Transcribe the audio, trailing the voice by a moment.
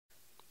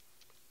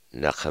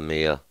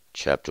Nehemiah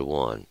chapter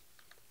 1.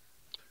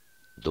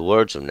 The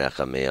words of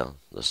Nehemiah,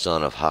 the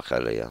son of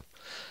Hachaliah.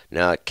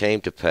 Now it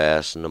came to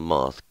pass in the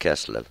month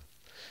Kislev,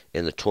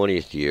 in the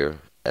 20th year,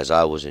 as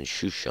I was in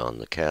Shushan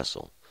the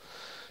castle,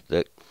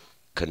 that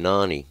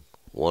Canani,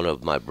 one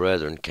of my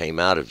brethren, came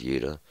out of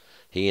Judah.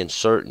 He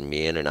inserted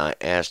me in, and I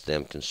asked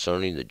them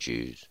concerning the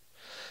Jews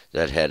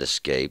that had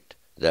escaped,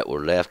 that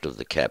were left of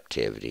the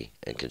captivity,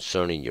 and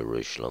concerning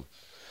Jerusalem.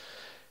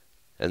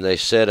 And they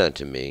said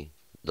unto me,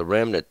 The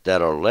remnant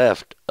that are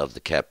left of the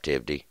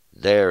captivity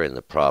there in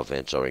the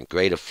province are in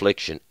great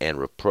affliction and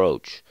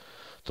reproach.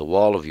 The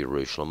wall of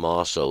Jerusalem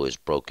also is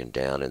broken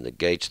down, and the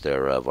gates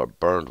thereof are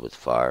burned with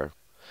fire.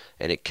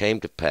 And it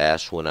came to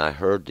pass, when I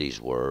heard these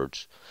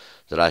words,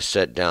 that I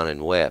sat down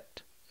and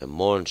wept, and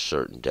mourned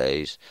certain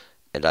days,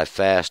 and I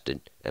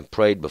fasted, and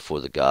prayed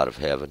before the God of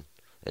heaven,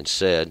 and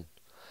said,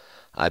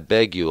 I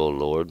beg you, O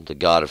Lord, the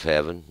God of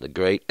heaven, the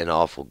great and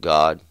awful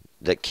God,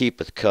 that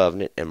keepeth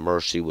covenant and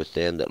mercy with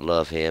them that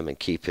love him and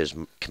keep his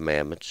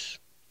commandments.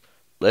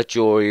 Let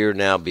your ear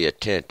now be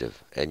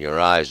attentive, and your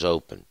eyes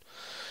open,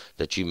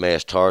 that you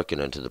mayest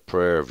hearken unto the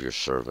prayer of your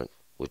servant,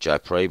 which I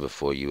pray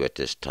before you at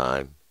this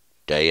time,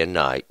 day and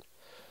night,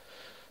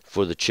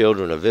 for the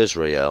children of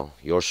Israel,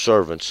 your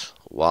servants,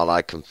 while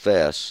I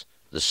confess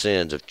the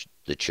sins of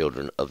the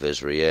children of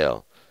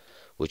Israel,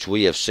 which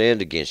we have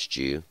sinned against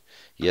you.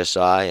 Yes,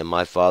 I and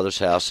my father's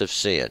house have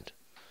sinned.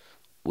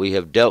 We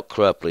have dealt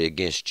corruptly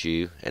against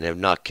you, and have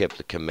not kept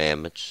the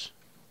commandments,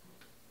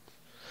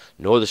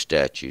 nor the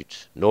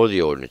statutes, nor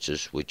the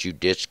ordinances, which you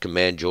didst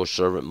command your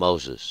servant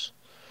Moses.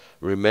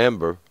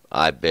 Remember,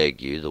 I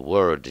beg you, the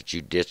word that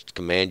you didst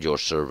command your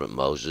servant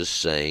Moses,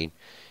 saying,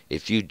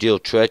 If you deal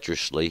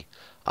treacherously,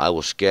 I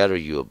will scatter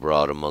you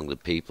abroad among the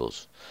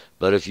peoples.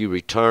 But if you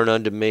return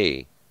unto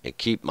me, and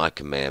keep my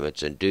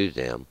commandments, and do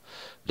them,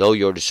 though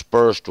your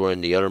dispersed were in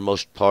the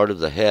uttermost part of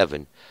the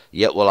heaven,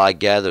 yet will I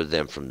gather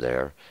them from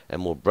there,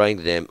 and will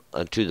bring them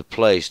unto the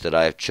place that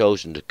I have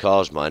chosen to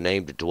cause my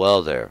name to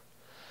dwell there.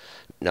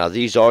 Now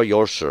these are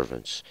your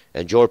servants,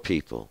 and your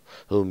people,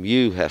 whom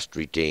you hast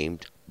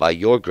redeemed by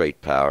your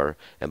great power,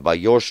 and by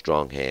your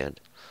strong hand.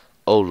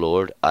 O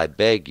Lord, I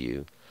beg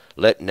you,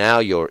 let now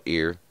your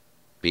ear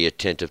be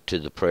attentive to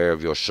the prayer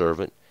of your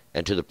servant,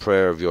 and to the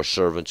prayer of your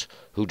servants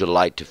who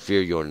delight to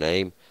fear your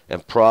name,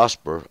 and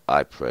prosper,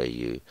 I pray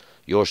you,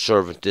 your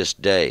servant this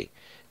day,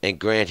 and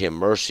grant him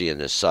mercy in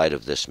the sight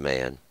of this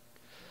man.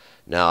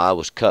 Now I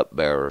was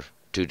cupbearer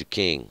to the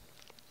king.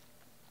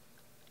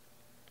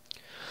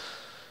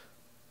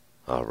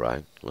 All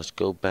right, let's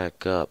go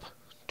back up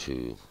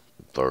to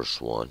verse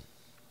 1.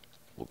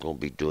 We're going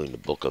to be doing the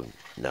book of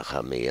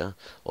Nehemiah,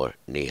 or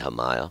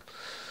Nehemiah.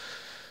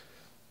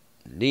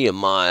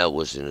 Nehemiah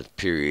was in a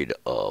period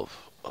of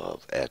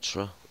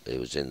Ezra. It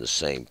was in the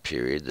same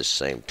period, the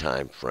same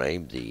time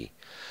frame. The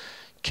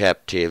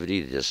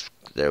captivity,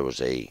 there was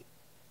a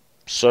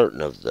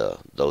certain of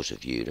those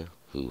of Judah,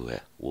 who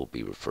will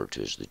be referred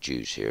to as the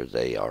Jews here,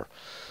 they are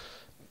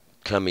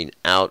coming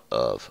out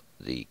of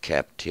the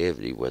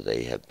captivity where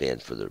they have been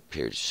for the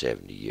period of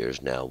 70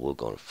 years. Now we're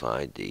going to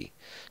find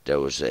there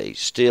was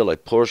still a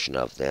portion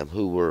of them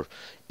who were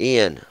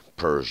in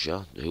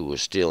Persia, who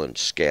was still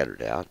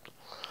scattered out.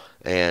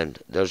 And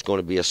there's going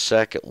to be a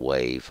second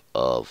wave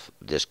of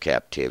this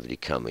captivity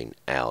coming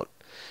out.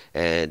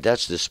 And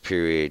that's this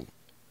period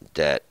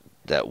that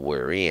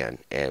we're in,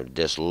 and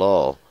this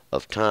lull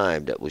of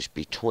time that was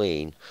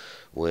between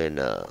when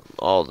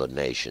all the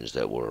nations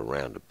that were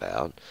around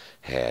about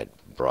had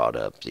brought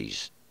up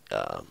these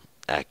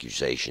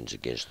accusations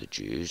against the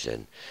Jews,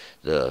 and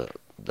the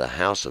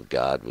house of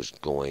God was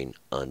going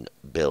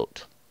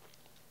unbuilt.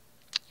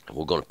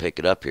 We're going to pick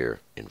it up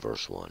here in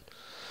verse 1.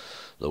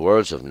 The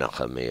words of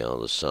Nehemiah,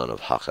 the son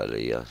of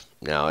Hachaliah.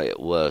 Now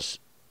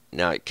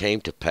it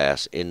came to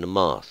pass in the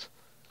month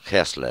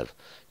Kislev,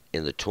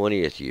 in the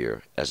 20th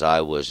year, as I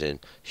was in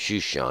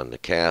Shushan the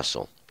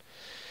castle.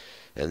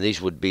 And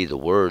these would be the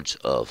words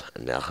of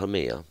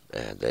Nehemiah,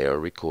 and they are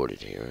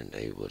recorded here, and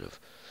they would have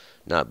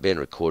not been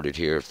recorded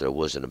here if there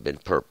wasn't been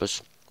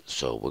purpose.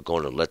 So we're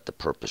going to let the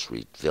purpose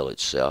reveal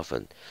itself,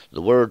 and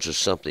the words are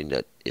something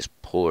that is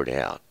poured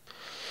out,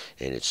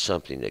 and it's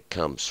something that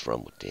comes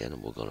from within,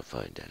 and we're going to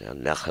find that out.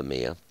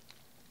 Nehemiah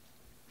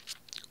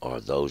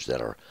are those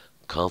that are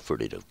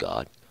comforted of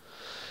God,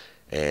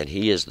 and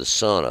he is the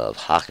son of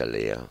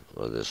Hachaliah,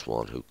 or this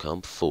one who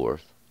come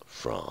forth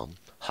from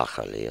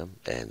Hachaliah,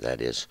 and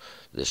that is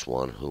this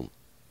one whom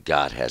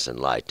God has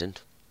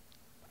enlightened.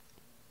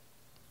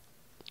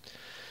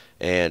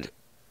 And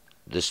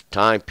this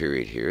time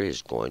period here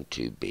is going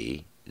to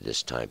be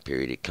this time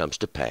period. It comes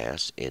to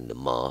pass in the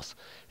month,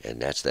 and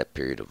that's that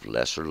period of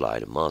lesser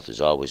light. A month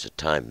is always a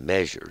time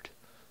measured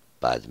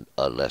by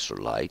a lesser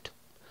light.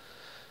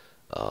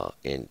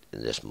 In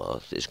this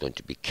month is going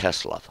to be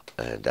Kislev,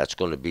 and that's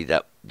going to be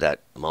that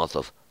month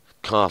of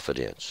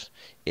confidence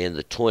in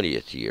the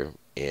 20th year.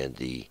 And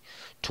the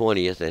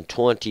 20th, and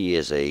 20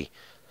 is a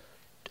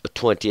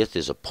 20th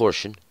is a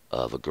portion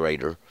of a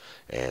greater,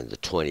 and the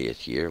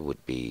 20th year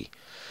would be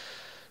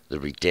the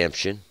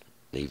redemption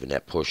even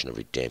that portion of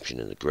redemption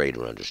and the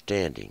greater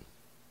understanding.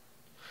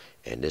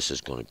 And this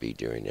is going to be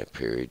during that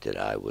period that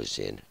I was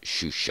in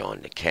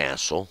Shushan, the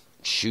castle.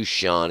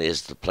 Shushan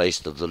is the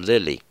place of the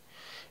lily,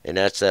 and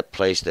that's that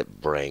place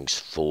that brings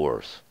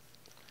forth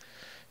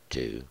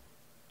to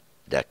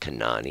that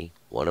Canaani.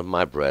 One of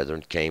my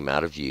brethren came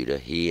out of Judah,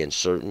 he and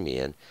certain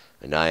men,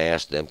 and I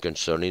asked them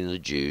concerning the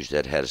Jews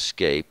that had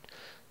escaped,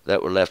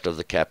 that were left of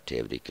the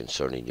captivity,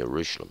 concerning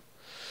Jerusalem.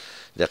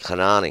 The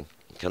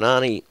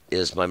Canaani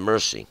is my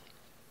mercy.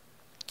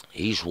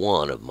 He's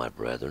one of my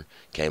brethren,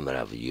 came out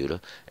of Judah,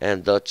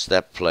 and that's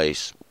that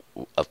place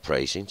of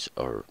praisings,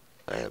 or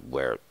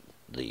where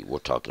we're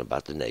talking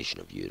about the nation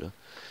of Judah.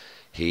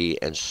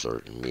 He and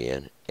certain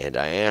men, and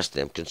I asked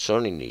them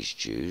concerning these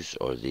Jews,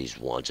 or these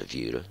ones of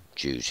Judah.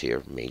 Jews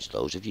here means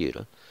those of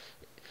Judah,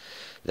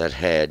 that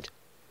had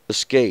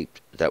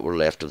escaped, that were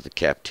left of the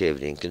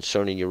captivity, and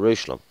concerning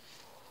Jerusalem.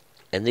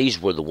 And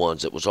these were the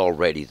ones that was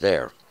already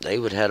there.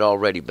 They had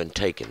already been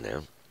taken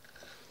there,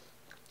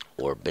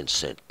 or been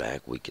sent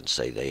back. We can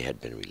say they had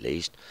been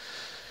released,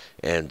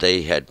 and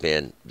they had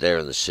been there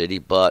in the city,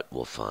 but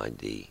we'll find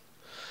the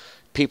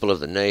people of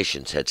the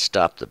nations had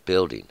stopped the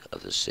building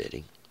of the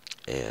city,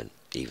 and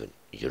even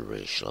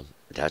Jerusalem.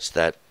 That's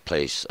that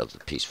place of the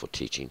peaceful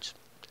teachings.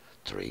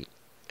 3.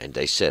 And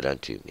they said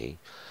unto me,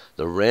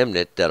 the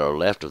remnant that are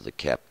left of the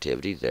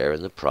captivity there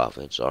in the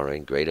province are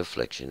in great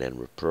affliction and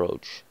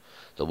reproach.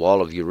 The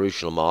wall of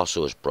Jerusalem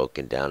also is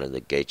broken down, and the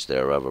gates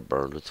thereof are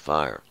burned with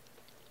fire.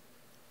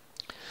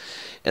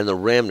 And the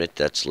remnant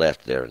that's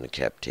left there in the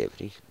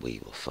captivity,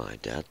 we will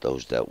find out,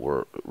 those that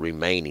were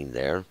remaining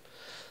there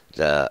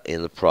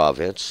in the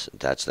province,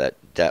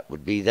 that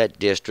would be that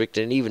district,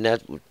 and even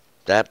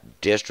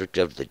that district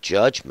of the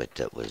judgment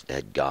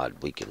that God,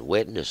 we can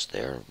witness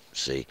there.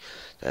 See,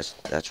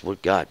 that's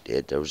what God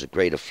did. There was a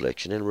great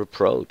affliction and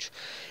reproach.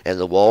 And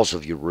the walls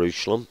of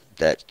Jerusalem,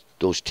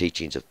 those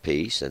teachings of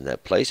peace, and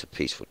that place of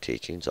peaceful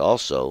teachings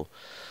also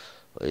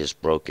is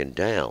broken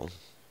down,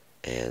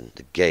 and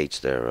the gates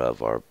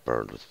thereof are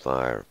burned with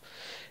fire.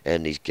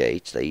 And these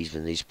gates,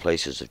 even these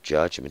places of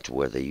judgment,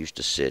 where they used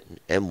to sit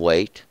and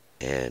wait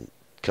and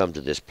come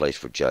to this place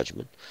for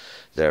judgment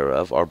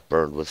thereof, are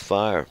burned with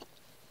fire.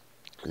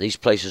 And these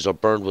places are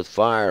burned with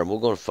fire, and we're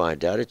going to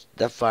find out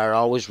that fire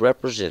always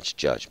represents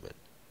judgment.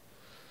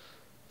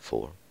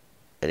 4.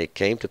 And it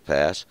came to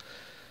pass,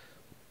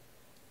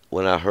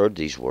 when I heard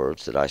these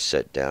words, that I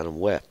sat down and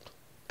wept,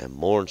 and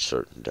mourned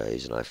certain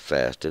days, and I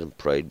fasted and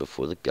prayed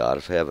before the God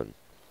of heaven.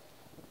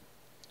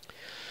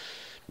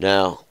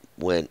 Now,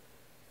 when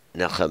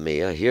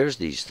Nehemiah hears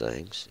these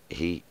things,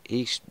 he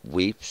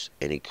weeps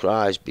and he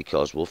cries,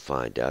 because we'll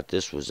find out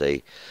this was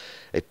a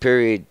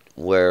period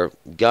where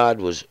God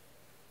was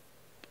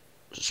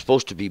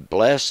supposed to be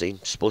blessing,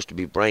 supposed to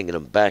be bringing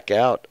them back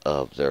out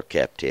of their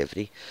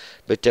captivity,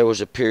 but there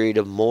was a period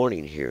of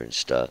mourning here and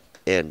stuff,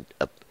 and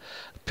a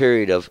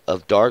period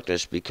of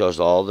darkness, because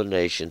all the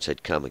nations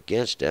had come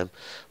against them.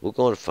 We're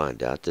going to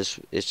find out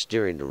it's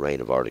during the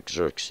reign of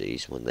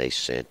Artaxerxes, when they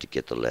sent to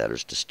get the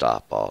letters to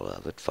stop all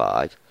of it.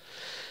 5.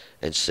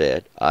 And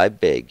said, I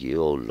beg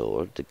you, O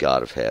Lord, the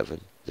God of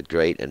heaven, the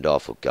great and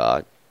awful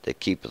God, that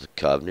keepeth the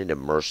covenant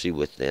and mercy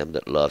with them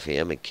that love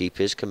him and keep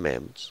his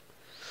commandments.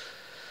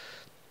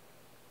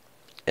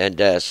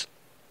 And as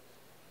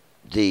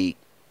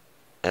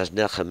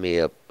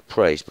Nehemiah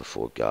prays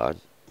before God,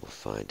 we'll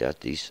find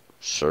out these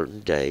certain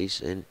days,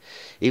 and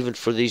even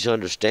for these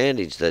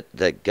understandings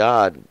that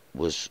God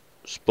was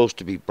supposed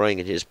to be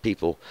bringing his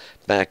people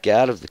back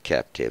out of the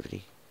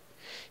captivity.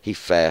 He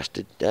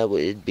fasted. That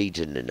would be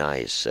to deny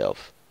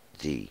himself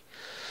the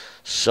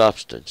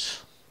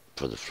substance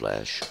for the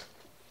flesh.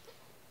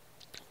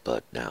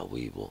 But now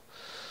we will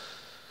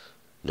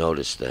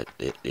notice that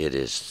it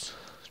is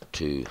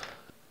to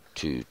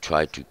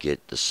try to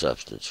get the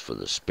substance for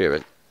the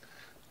spirit.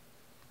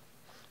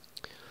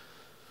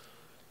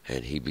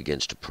 And he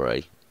begins to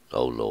pray,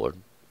 O Lord,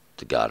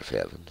 the God of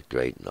heaven, the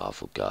great and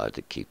awful God,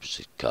 that keeps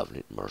his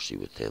covenant mercy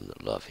with them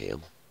that love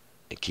him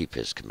and keep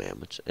his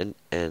commandments.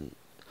 And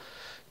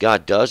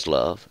God does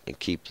love and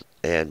keep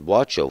and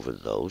watch over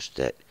those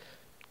that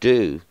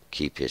do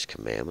keep his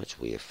commandments.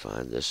 We have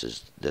found this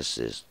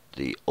is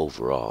the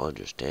overall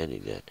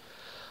understanding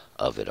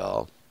of it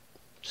all.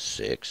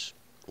 6.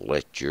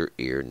 Let your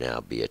ear now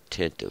be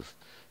attentive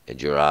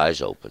and your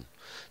eyes open,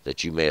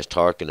 that you mayest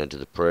hearken unto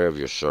the prayer of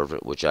your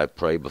servant, which I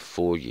pray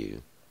before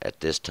you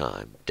at this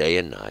time, day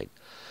and night,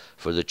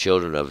 for the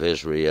children of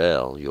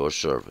Israel, your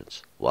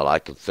servants, while I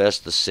confess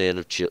the sin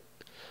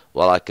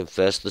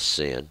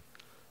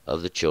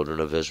of the children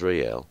of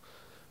Israel,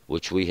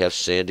 which we have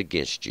sinned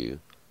against you.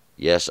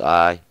 Yes,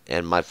 I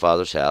and my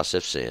father's house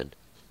have sinned.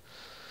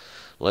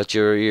 Let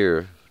your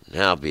ear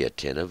now be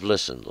attentive.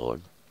 Listen,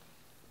 Lord,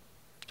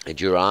 and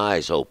your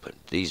eyes open.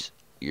 These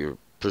your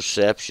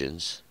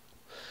perceptions,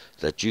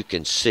 that you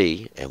can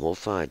see, and we'll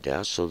find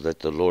out, so that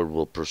the Lord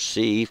will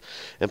perceive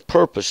and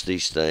purpose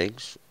these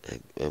things,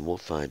 and we'll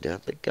find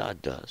out that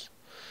God does.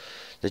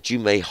 That you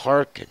may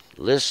hearken,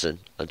 listen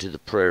unto the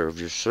prayer of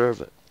your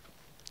servant.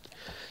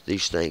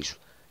 These things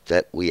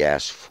that we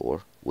ask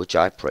for, which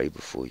I pray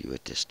before you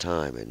at this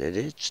time. And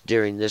it's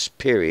during this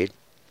period,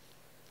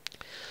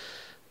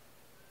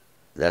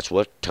 that's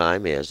what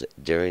time is,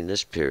 during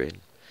this period,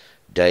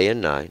 day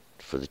and night,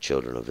 for the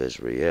children of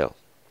Israel,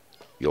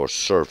 your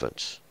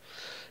servants.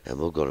 And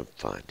we're going to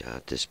find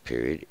out this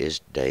period is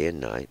day and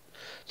night,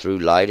 through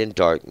light and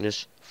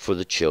darkness, for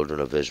the children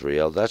of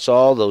Israel. That's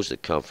all those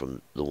that come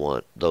from the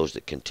one, those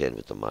that contend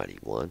with the mighty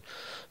one,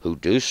 who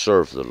do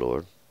serve the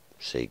Lord.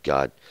 See,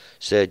 God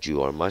said,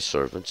 you are my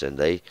servants, and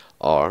they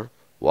are,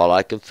 while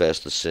I confess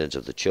the sins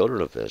of the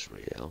children of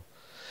Israel,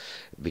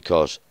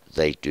 because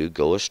they do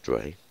go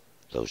astray,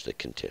 those that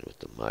contend with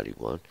the mighty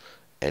one,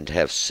 and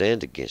have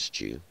sinned against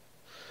you.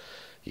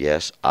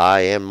 Yes,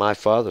 I and my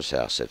father's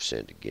house have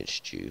sinned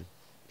against you.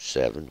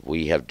 7.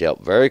 We have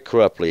dealt very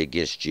corruptly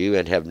against you,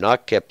 and have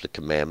not kept the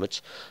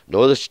commandments,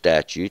 nor the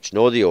statutes,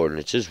 nor the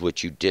ordinances,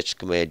 which you didst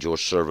command your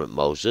servant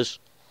Moses.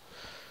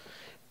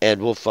 And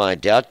we'll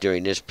find out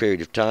during this period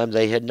of time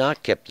they had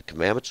not kept the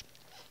commandments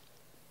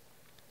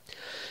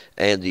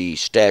and the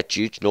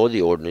statutes, nor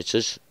the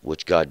ordinances,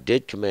 which God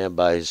did command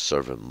by his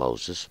servant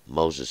Moses.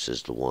 Moses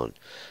is the one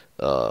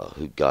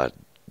who God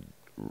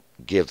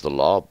gave the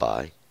law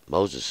by.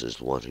 Moses is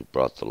the one who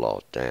brought the law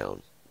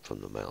down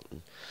from the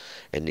mountain.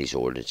 And these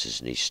ordinances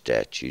and these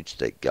statutes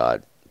that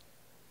God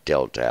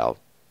dealt out.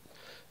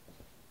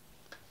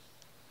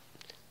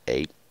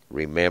 8.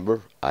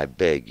 Remember, I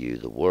beg you,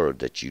 the word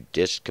that you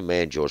didst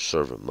command your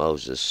servant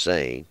Moses,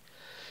 saying,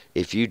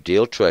 if you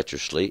deal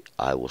treacherously,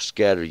 I will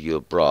scatter you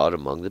abroad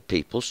among the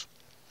peoples.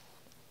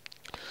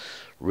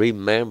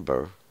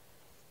 Remember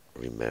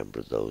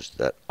those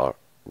that are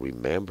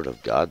remembered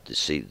of God.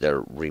 See,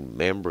 they're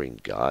remembering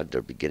God.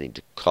 They're beginning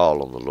to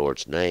call on the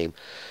Lord's name,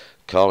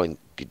 calling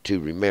to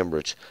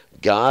remembrance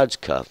God's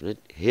covenant,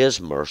 his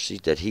mercy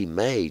that he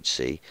made.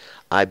 See,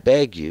 I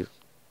beg you,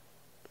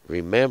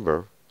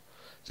 remember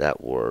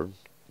that word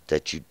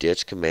that you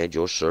didst command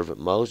your servant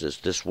Moses.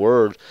 This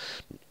word,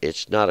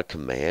 it's not a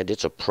command,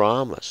 it's a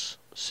promise.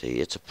 See,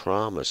 it's a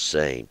promise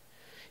saying,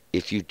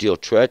 if you deal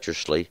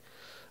treacherously,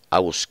 I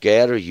will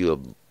scatter you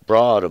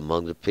abroad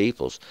among the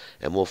peoples.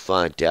 And we'll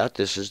find out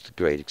this is the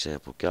great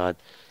example God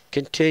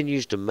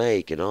continues to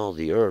make in all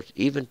the earth,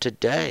 even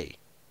today.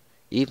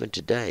 Even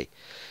today,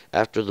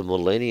 after the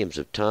millenniums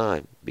of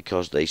time,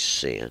 because they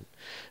sin,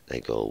 they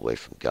go away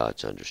from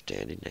God's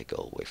understanding, they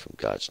go away from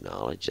God's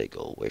knowledge, they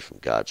go away from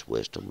God's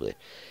wisdom that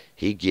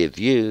he give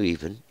you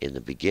even in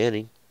the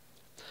beginning.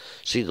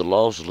 See, the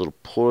law is a little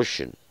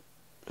portion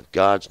of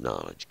God's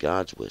knowledge,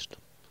 God's wisdom.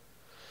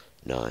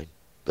 9.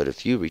 But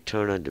if you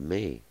return unto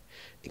me,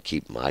 and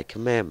keep my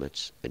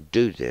commandments, and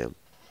do them,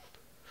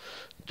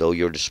 though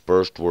your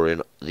dispersed were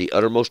in the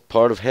uttermost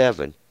part of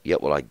heaven,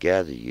 yet will I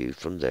gather you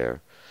from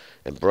there,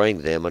 and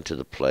bring them unto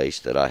the place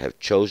that I have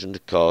chosen to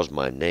cause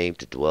my name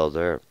to dwell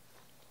there.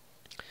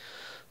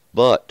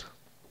 But,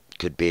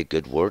 could be a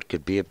good word,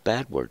 could be a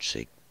bad word,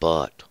 see.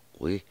 But,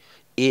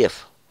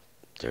 if,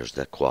 there's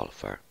that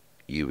qualifier,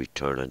 you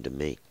return unto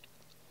me.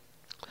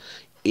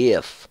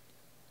 If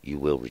you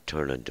will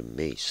return unto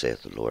me,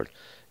 saith the Lord,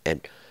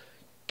 and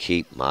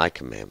keep my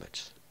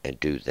commandments, and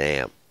do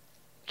them,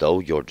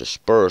 though your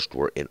dispersed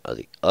were in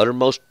the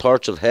uttermost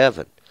parts of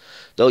heaven,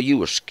 though you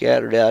were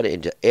scattered out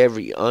into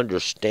every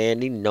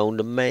understanding known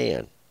to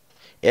man,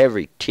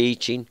 every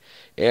teaching,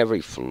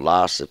 every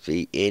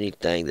philosophy,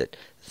 anything that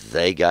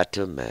they got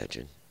to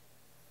imagine,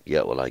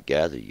 yet will I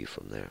gather you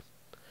from there,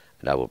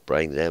 and I will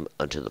bring them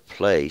unto the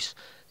place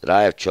that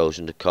I have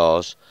chosen to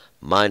cause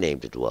my name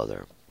to dwell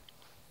there.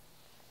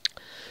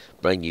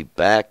 Bring you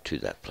back to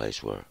that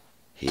place where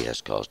he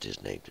has caused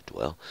his name to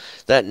dwell.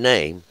 That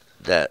name,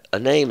 that a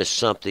name is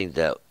something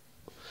that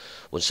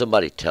when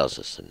somebody tells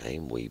us the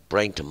name, we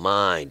bring to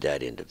mind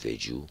that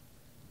individual.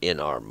 In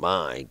our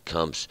mind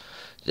comes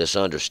this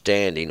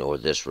understanding or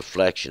this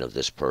reflection of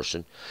this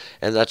person,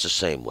 and that's the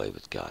same way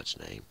with God's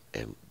name.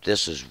 And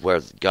this is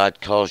where God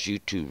calls you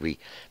to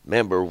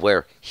remember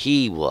where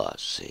he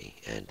was, see,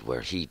 and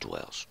where he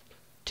dwells.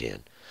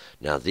 10.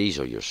 Now these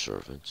are your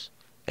servants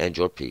and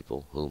your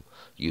people, whom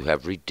you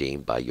have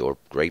redeemed by your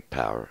great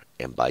power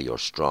and by your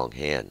strong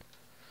hand.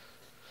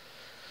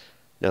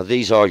 Now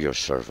these are your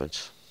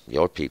servants,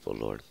 your people,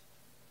 Lord,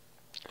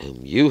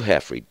 whom you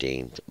have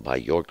redeemed by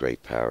your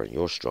great power and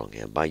your strong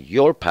hand, by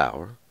your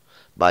power,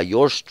 by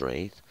your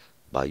strength,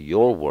 by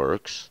your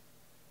works.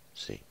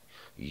 See,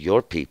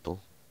 your people,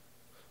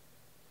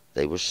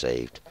 they were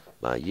saved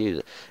by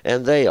you.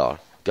 And they are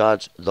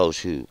God's, those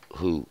who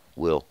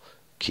will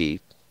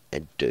keep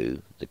and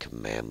do the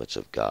commandments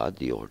of God,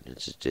 the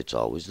ordinances. It's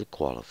always the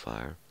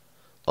qualifier.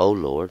 O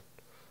Lord,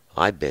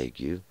 I beg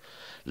you,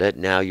 let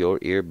now your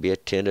ear be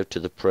attentive to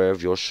the prayer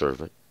of your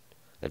servant,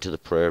 and to the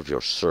prayer of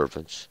your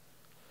servants,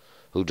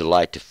 who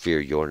delight to fear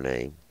your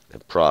name,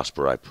 and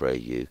prosper, I pray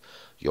you,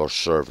 your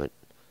servant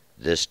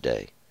this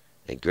day,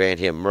 and grant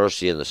him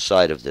mercy in the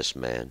sight of this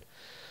man.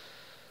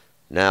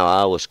 Now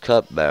I was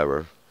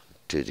cupbearer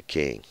to the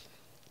king,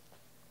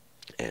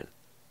 and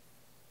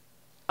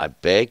I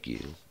beg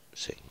you,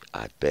 see,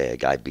 I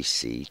beg, I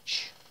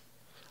beseech,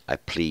 I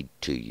plead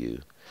to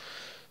you,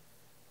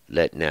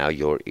 Let now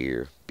your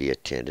ear be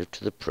attentive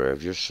to the prayer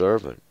of your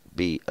servant.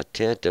 Be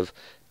attentive,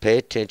 pay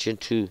attention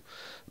to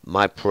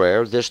my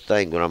prayer, this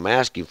thing that I'm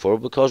asking for,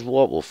 because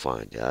what we'll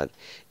find out,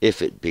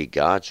 if it be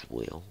God's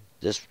will,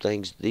 these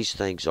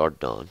things are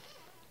done.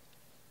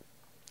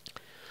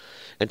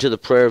 And to the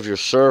prayer of your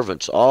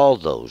servants, all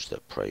those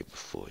that pray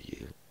before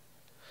you,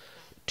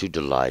 to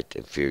delight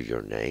and fear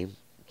your name.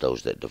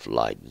 Those that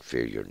delight and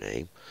fear your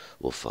name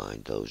will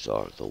find those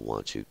are the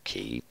ones who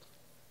keep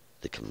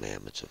the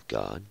commandments of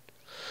God,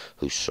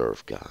 who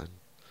serve God,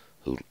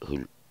 who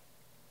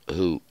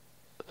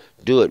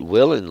do it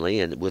willingly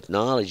and with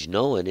knowledge,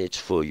 knowing it's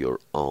for your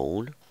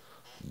own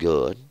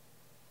good.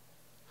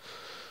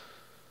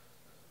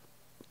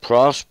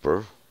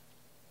 Prosper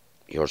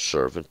your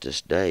servant this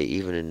day,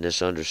 even in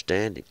this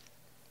understanding,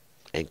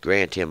 and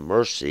grant him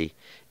mercy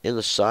in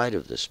the sight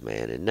of this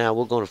man. And now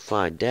we're going to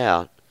find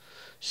out,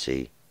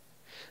 see,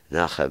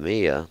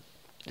 Nehemiah,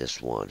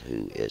 this one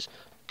who is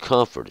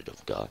comforted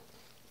of God,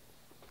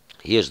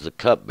 he is the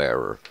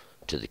cupbearer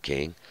to the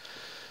king.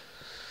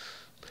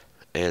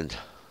 And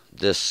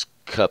this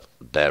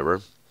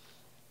cupbearer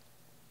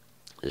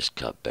is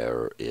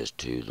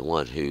to the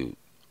one who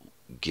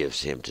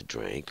gives him to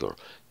drink, or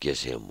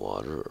gives him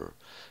water, or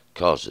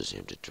causes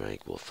him to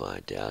drink. We'll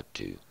find out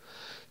to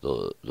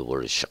the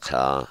word is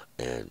shakah,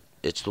 and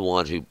it's the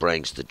one who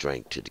brings the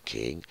drink to the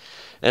king.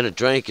 And a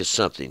drink is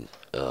something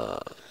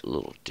a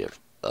little different,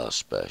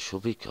 special,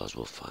 because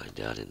we'll find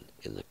out in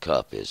the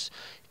cup is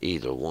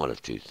either one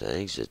of two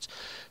things. It's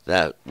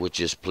that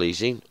which is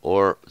pleasing,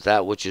 or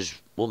that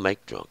which will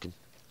make drunken.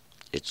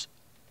 It's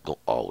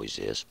always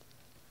is.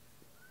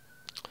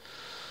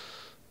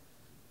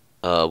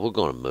 We're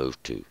going to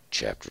move to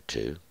chapter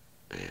 2.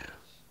 Yeah.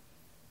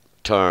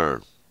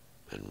 Turn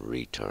and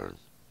return.